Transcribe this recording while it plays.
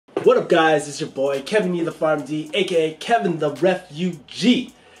What up guys, it's your boy Kevin the PharmD, aka Kevin the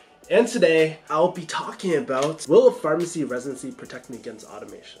Refugee. And today I'll be talking about, will a pharmacy residency protect me against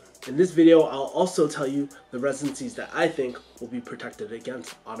automation? In this video I'll also tell you the residencies that I think will be protected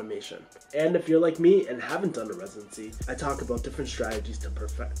against automation. And if you're like me and haven't done a residency, I talk about different strategies to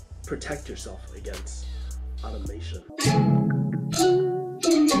protect yourself against automation.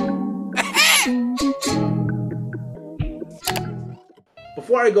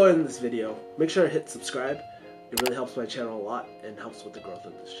 Before I go into this video, make sure to hit subscribe. It really helps my channel a lot and helps with the growth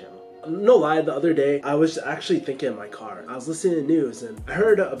of this channel. No lie, the other day I was actually thinking in my car. I was listening to the news and I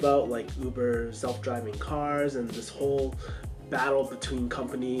heard about like Uber, self-driving cars, and this whole battle between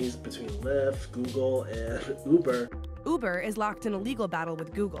companies, between Lyft, Google, and Uber. Uber is locked in a legal battle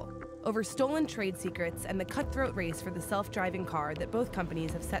with Google over stolen trade secrets and the cutthroat race for the self-driving car that both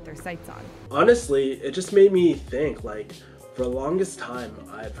companies have set their sights on. Honestly, it just made me think, like, for the longest time,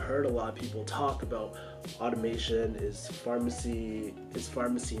 I've heard a lot of people talk about automation, is pharmacy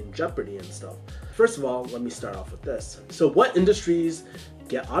in jeopardy and stuff. First of all, let me start off with this. So what industries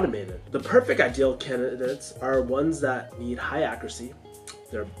get automated? The perfect ideal candidates are ones that need high accuracy,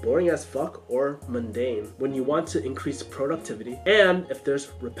 they're boring as fuck or mundane when you want to increase productivity, and if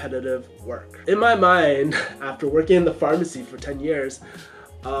there's repetitive work. In my mind, after working in the pharmacy for 10 years,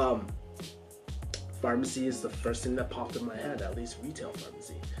 pharmacy is the first thing that popped in my head, at least retail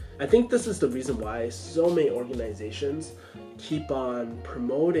pharmacy. I think this is the reason why so many organizations keep on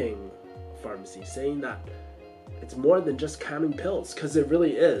promoting pharmacy, saying that it's more than just counting pills, because it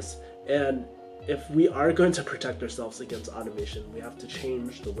really is. And if we are going to protect ourselves against automation, we have to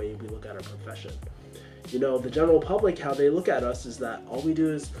change the way we look at our profession. You know, the general public, how they look at us is that all we do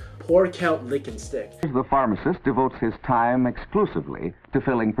is pour, count, lick, and stick. The pharmacist devotes his time exclusively to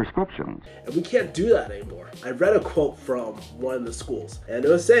filling prescriptions. And we can't do that anymore. I read a quote from one of the schools, and it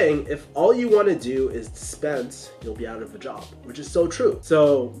was saying, if all you want to do is dispense, you'll be out of a job, which is so true.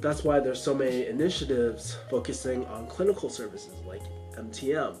 So that's why there's so many initiatives focusing on clinical services like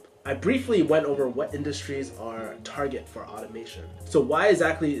MTM. I briefly went over what industries are a target for automation. So why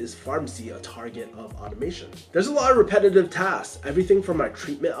exactly is pharmacy a target of automation? There's a lot of repetitive tasks, everything from our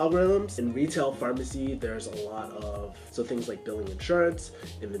treatment algorithms. In retail pharmacy, there's a lot of, so things like billing insurance,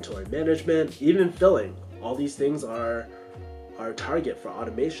 inventory management, even filling. All these things are our target for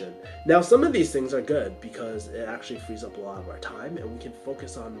automation. Now, some of these things are good because it actually frees up a lot of our time and we can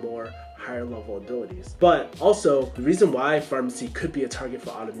focus on more higher level abilities. But also, the reason why pharmacy could be a target for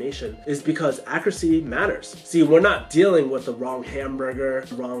automation is because accuracy matters. See, we're not dealing with the wrong hamburger,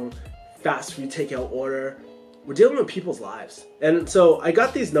 wrong fast food takeout order. We're dealing with people's lives. And so I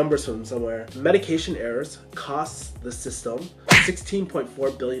got these numbers from somewhere. Medication errors costs the system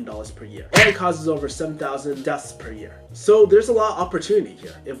 $16.4 billion per year. And it causes over 7,000 deaths per year. So there's a lot of opportunity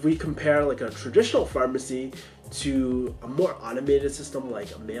here. If we compare like a traditional pharmacy to a more automated system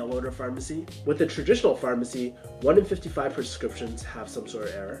like a mail order pharmacy, with a traditional pharmacy, 1 in 55 prescriptions have some sort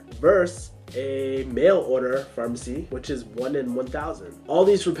of error, versus a mail order pharmacy, which is 1 in 1,000. All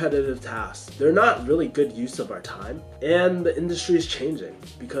these repetitive tasks, they're not really good use of our time, and the industry is changing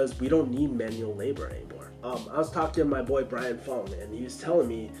because we don't need manual labor anymore. I was talking to my boy Brian Fong, and he was telling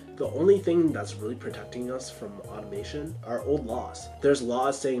me the only thing that's really protecting us from automation are old laws. There's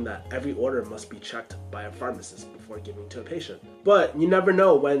laws saying that every order must be checked by a pharmacist before giving to a patient. But you never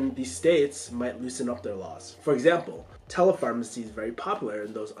know when these states might loosen up their laws. For example, telepharmacy is very popular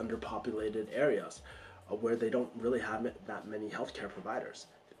in those underpopulated areas where they don't really have that many healthcare providers.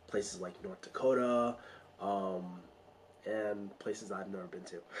 Places like North Dakota, and places I've never been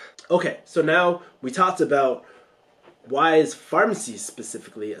to. Okay, so now we talked about why is pharmacy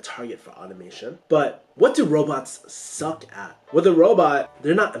specifically a target for automation, but what do robots suck at? With a robot,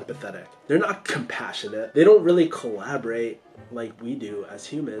 they're not empathetic, they're not compassionate, they don't really collaborate like we do as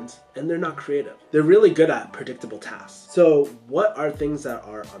humans, and they're not creative. They're really good at predictable tasks. So what are things that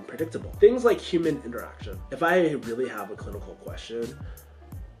are unpredictable? Things like human interaction. If I really have a clinical question,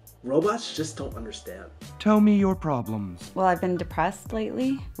 robots just don't understand. Tell me your problems. Well, I've been depressed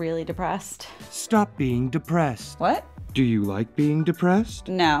lately. Really depressed. Stop being depressed. What? Do you like being depressed?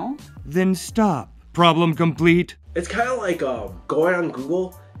 No. Then stop. Problem complete. It's kind of like going on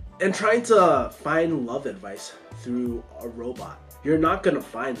Google and trying to find love advice through a robot. You're not gonna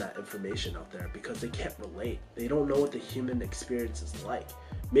find that information out there because they can't relate. They don't know what the human experience is like.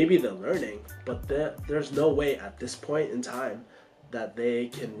 Maybe they're learning, but there's no way at this point in time that they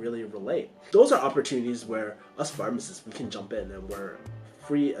can really relate. Those are opportunities where us pharmacists, we can jump in and we're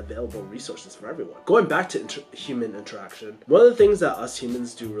free available resources for everyone. Going back to human interaction, one of the things that us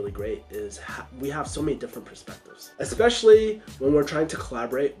humans do really great is we have so many different perspectives, especially when we're trying to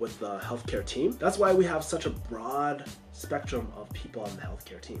collaborate with the healthcare team. That's why we have such a broad spectrum of people on the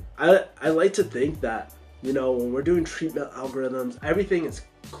healthcare team. I like to think that, you know, when we're doing treatment algorithms, everything is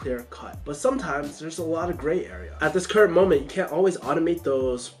clear cut, but sometimes there's a lot of gray area. At this current moment, you can't always automate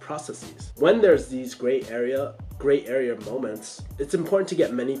those processes. When there's these gray area moments, it's important to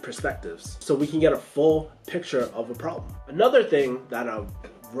get many perspectives so we can get a full picture of a problem. Another thing that a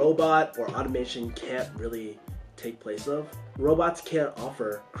robot or automation can't really take place of, robots can't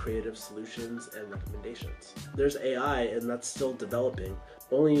offer creative solutions and recommendations. There's AI, and that's still developing.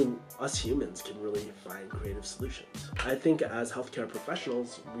 Only us humans can really find creative solutions. I think as healthcare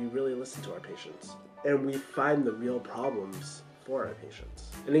professionals, we really listen to our patients and we find the real problems for our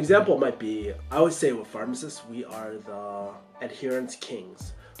patients. An example might be, I always say with pharmacists, we are the adherence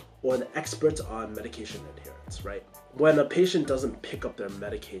kings, or the experts on medication adherence, right? When a patient doesn't pick up their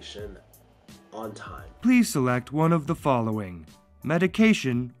medication on time, Please select one of the following: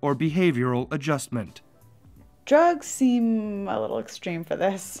 medication or behavioral adjustment. Drugs seem a little extreme for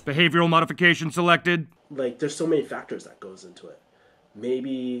this. Behavioral modification selected. like there's so many factors that goes into it.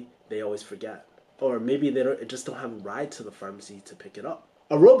 Maybe they always forget, or maybe they just don't have a ride to the pharmacy to pick it up.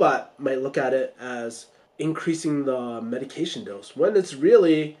 A robot might look at it as increasing the medication dose when it's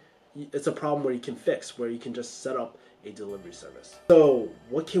a problem where you can fix, where you can just set up a delivery service. So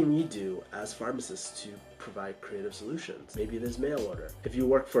what can we do as pharmacists to provide creative solutions? Maybe there's mail order. If you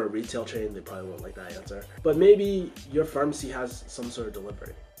work for a retail chain, they probably won't like that answer. But maybe your pharmacy has some sort of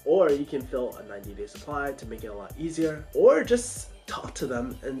delivery. Or you can fill a 90-day supply to make it a lot easier. Or just talk to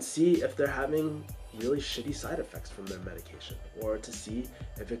them and see if they're having really shitty side effects from their medication, or to see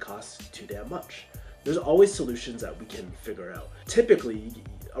if it costs too damn much. There's always solutions that we can figure out. Typically,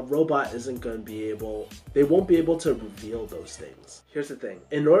 a robot they won't be able to reveal those things. Here's the thing.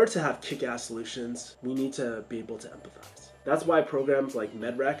 In order to have kick-ass solutions, we need to be able to empathize. That's why programs like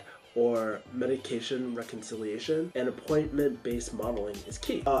MedRec or medication reconciliation and appointment-based modeling is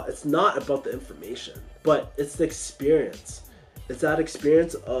key. It's not about the information, but it's the experience. It's that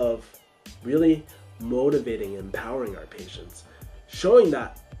experience of really motivating and empowering our patients, showing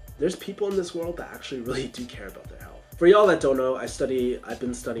that there's people in this world that actually really do care about their health. For y'all that don't know, I've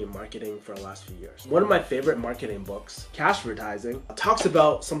been studying marketing for the last few years. One of my favorite marketing books, Cashvertising, talks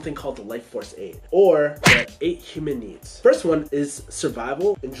about something called the Life Force 8, or the 8 human needs. First one is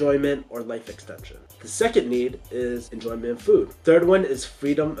survival, enjoyment, or life extension. The second need is enjoyment of food. Third one is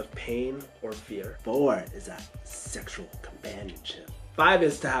freedom of pain or fear. 4 is that sexual companionship. 5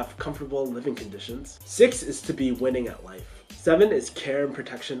 is to have comfortable living conditions. 6 is to be winning at life. 7 is care and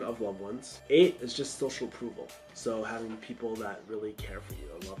protection of loved ones. 8 is just social approval. So having people that really care for you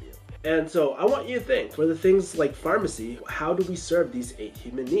and love you. And so I want you to think, for the things like pharmacy, how do we serve these 8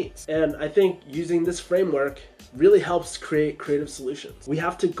 human needs? And I think using this framework really helps create creative solutions. We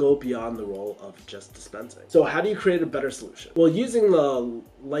have to go beyond the role of just dispensing. So how do you create a better solution? Well, using the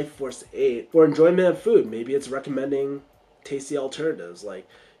Life Force 8 for enjoyment of food, maybe it's recommending tasty alternatives, like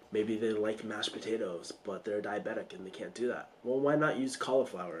maybe they like mashed potatoes, but they're diabetic and they can't do that. Well, why not use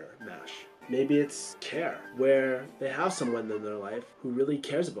cauliflower mash? Maybe it's care, where they have someone in their life who really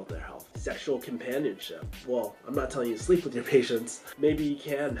cares about their health. Sexual companionship. Well, I'm not telling you to sleep with your patients. Maybe you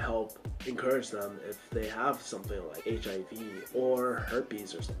can help encourage them if they have something like HIV or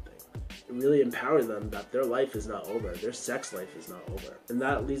herpes or something. Really empowering them that their life is not over, their sex life is not over. And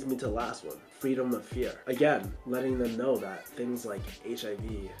that leads me to the last one, freedom of fear. Again, letting them know that things like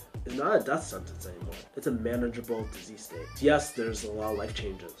HIV is not a death sentence anymore. It's a manageable disease state. Yes, there's a lot of life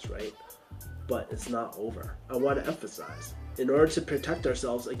changes, right? But it's not over. I want to emphasize, in order to protect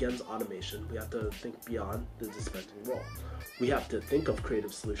ourselves against automation, we have to think beyond the dispensing role. We have to think of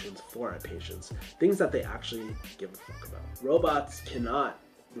creative solutions for our patients, things that they actually give a fuck about. Robots cannot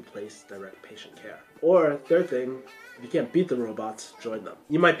replace direct patient care. Or third thing, if you can't beat the robots, join them.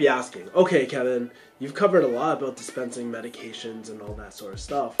 You might be asking, okay Kevin, you've covered a lot about dispensing medications and all that sort of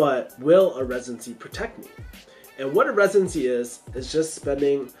stuff, but will a residency protect me? And what a residency is just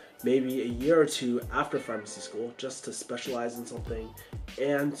spending maybe a year or two after pharmacy school just to specialize in something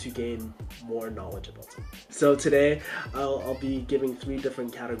and to gain more knowledge about something. So today I'll be giving 3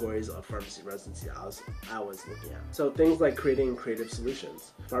 different categories of pharmacy residency I was looking at. So things like creating creative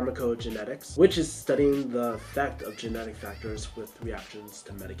solutions, pharmacogenetics, which is studying the effect of genetic factors with reactions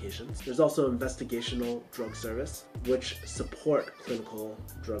to medications. There's also investigational drug service, which support clinical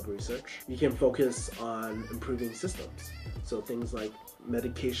drug research. You can focus on improving systems, so things like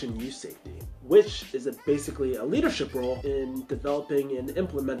medication use safety, which is basically a leadership role in developing and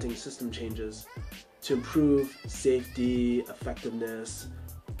implementing system changes to improve safety, effectiveness,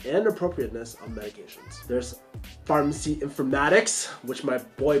 and appropriateness of medications. There's pharmacy informatics, which my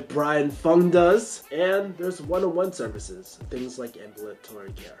boy Brian Fung does, and there's one-on-one services, things like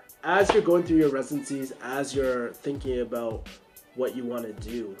ambulatory care. As you're going through your residencies, as you're thinking about what you want to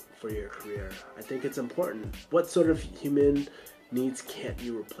do for your career, I think it's important. What sort of human needs can't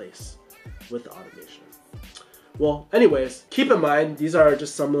you replace with automation? Well, anyways, keep in mind, these are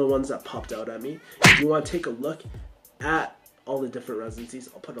just some of the ones that popped out at me. If you want to take a look at all the different residencies,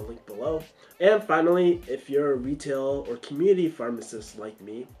 I'll put a link below. And finally, if you're a retail or community pharmacist like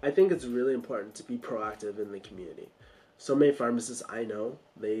me, I think it's really important to be proactive in the community. So many pharmacists I know,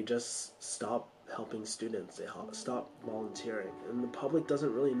 they just stop helping students, they stop volunteering, and the public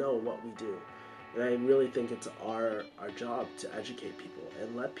doesn't really know what we do. And I really think it's our job to educate people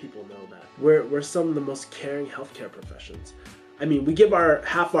and let people know that we're some of the most caring healthcare professions. I mean, we give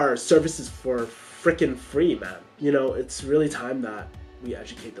half our services for frickin' free, man. You know, it's really time that we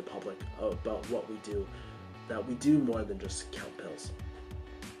educate the public about what we do, that we do more than just count pills.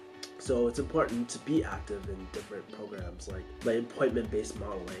 So it's important to be active in different programs like appointment-based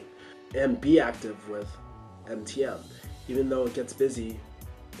modeling, and be active with MTM. Even though it gets busy,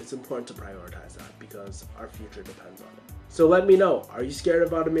 it's important to prioritize that because our future depends on it. So let me know, are you scared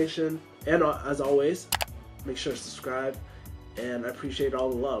of automation? And as always, make sure to subscribe, and I appreciate all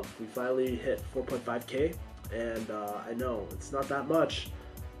the love. We finally hit 4.5K, and I know it's not that much,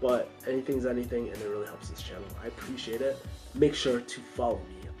 but anything's anything, and it really helps this channel. I appreciate it. Make sure to follow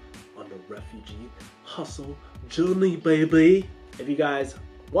me on the refugee hustle journey, baby. If you guys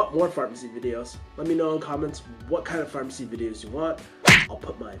want more pharmacy videos, let me know in the comments what kind of pharmacy videos you want. I'll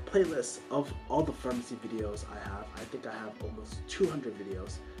put my playlist of all the pharmacy videos I have. I think I have almost 200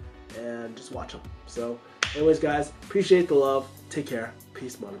 videos, and just watch them. So anyways guys, appreciate the love. Take care.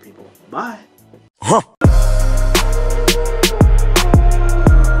 Peace, modern people. Bye.